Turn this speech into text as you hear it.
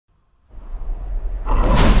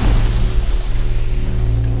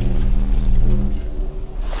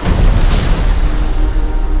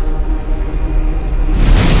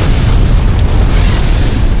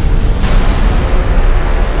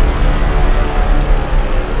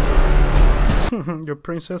Your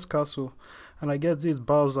princess castle, and I guess these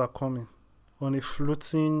bows are coming on a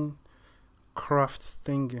floating craft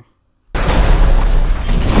thingy.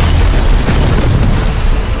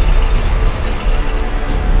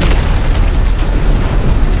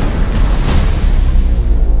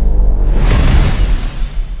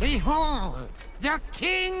 Behold, the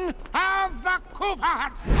king of the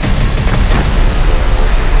Koopas!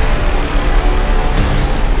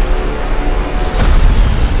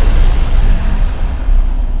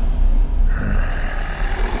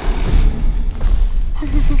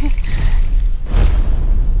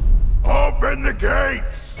 Open the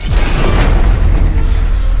gates!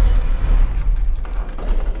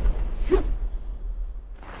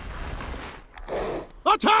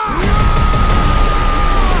 Attack!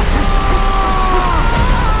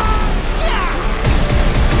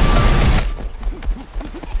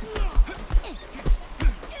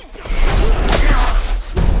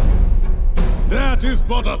 That is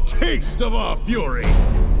but a taste of our fury.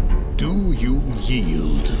 Do you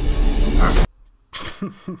yield?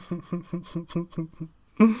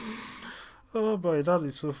 Oh boy, that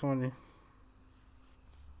is so funny.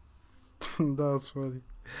 That's funny.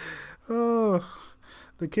 Oh,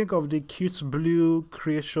 the king of the cute blue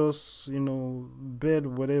creatures, bed,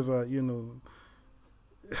 whatever,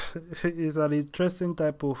 is an interesting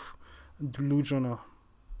type of delusional.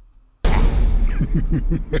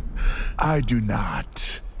 I do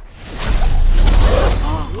not.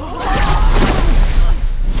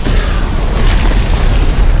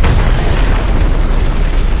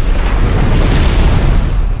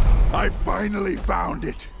 I finally found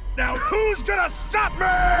it. Now who's gonna stop me?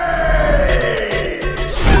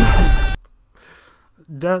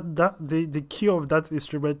 The key of that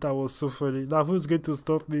instrumental was so funny. Now who's going to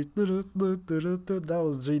stop me? That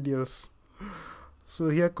was genius. So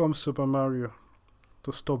here comes Super Mario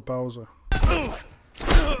to stop Bowser.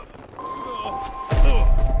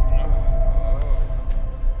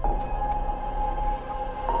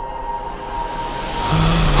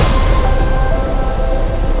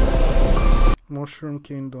 Mushroom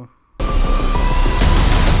Kingdom.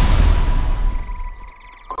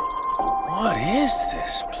 What is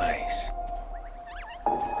this place?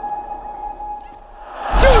 Do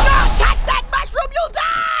not touch that mushroom, you'll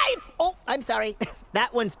die! Oh, I'm sorry.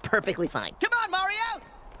 That one's perfectly fine. Come on, Mario!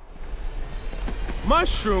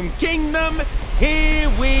 Mushroom Kingdom, here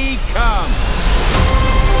we come!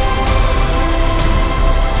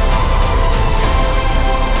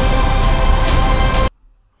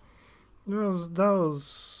 That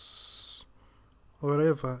was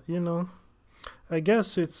whatever, I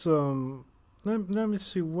guess it's let me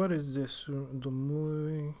see, what is this, the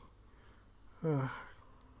movie. It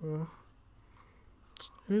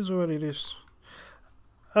is what it is.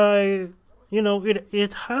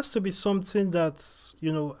 It has to be something that,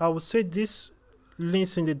 I would say this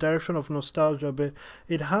leans in the direction of nostalgia, but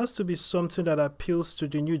it has to be something that appeals to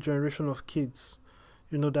the new generation of kids,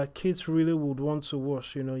 that kids really would want to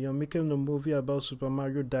watch. You're making a movie about Super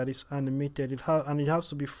Mario that is animated. It has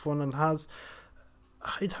to be fun, and it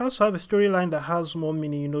has to have a storyline that has more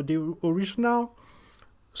meaning. The original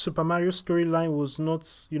Super Mario storyline was not,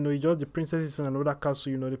 just the princess is in another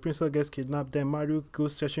castle. The princess gets kidnapped, then Mario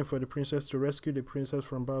goes searching for the princess to rescue the princess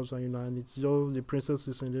from Bowser, and it's all the princess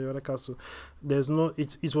is in the other castle.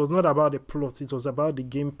 It was not about the plot, it was about the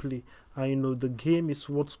gameplay. And the game is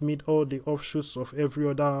what made all the offshoots of every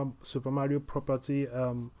other Super Mario property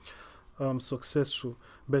successful.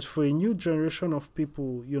 But for a new generation of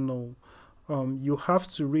people, you have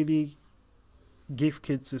to really give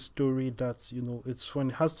kids a story that's, it's fun.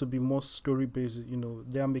 It has to be more story based.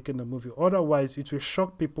 They are making a movie, otherwise it will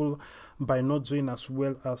shock people by not doing as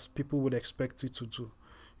well as people would expect it to do.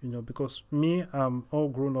 Because me, I'm all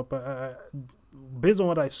grown up. Based on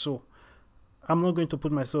what I saw, I'm not going to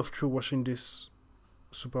put myself through watching this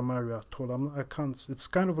Super Mario at all. I can't. It's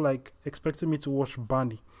kind of like expecting me to watch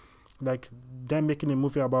Barney, like them making a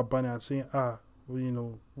movie about Barney and saying,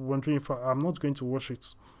 wondering if I'm not going to watch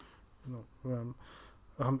it.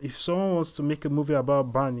 If someone wants to make a movie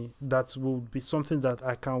about Barney that will be something that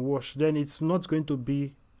I can watch, then it's not going to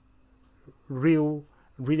be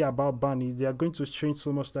really about Barney. They are going to change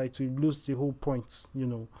so much that it will lose the whole point,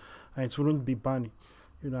 and it wouldn't be Barney,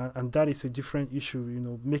 and that is a different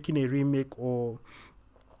issue. Making a remake or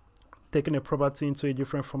taking a property into a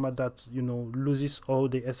different format that loses all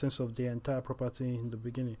the essence of the entire property in the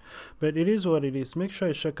beginning. But it is what it is. Make sure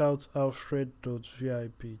you check out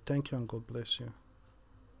alfred.vip. Thank you and God bless you.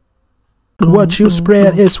 What you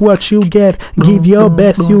spread is what you get. Give your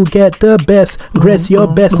best, you'll get the best. Dress your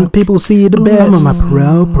best and people see the best. I'm on my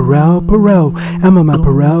parole. I'm on my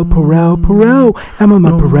parole. I'm on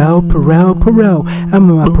my parole. I'm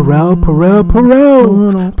on my parole.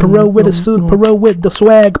 Parole with a suit, parole with the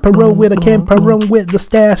swag, parole with a can, parole with the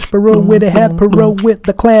stash, parole with a hat, parole with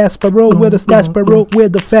the class, parole with a stash, parole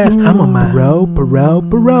with the fat. I'm on my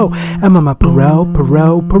parole. I'm on my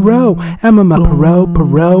parole. I'm on my parole.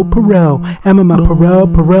 I'm on my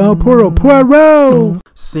parole.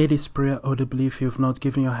 Say this prayer audibly if you've not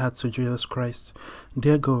given your heart to Jesus Christ.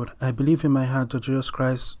 Dear God, I believe in my heart that Jesus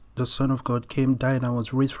Christ, the Son of God, came, died, and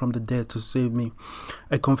was raised from the dead to save me.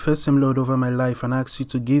 I confess Him, Lord, over my life and ask You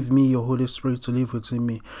to give me Your Holy Spirit to live within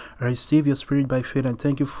me. I receive Your Spirit by faith and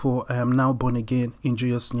thank You for I am now born again. In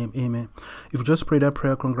Jesus' name, amen. If you just prayed that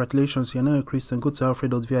prayer, congratulations, you're now a Christian. Go to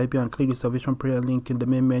Alfred.vip and click the salvation prayer link in the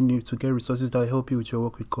main menu to get resources that help you with your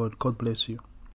work with God. God bless you.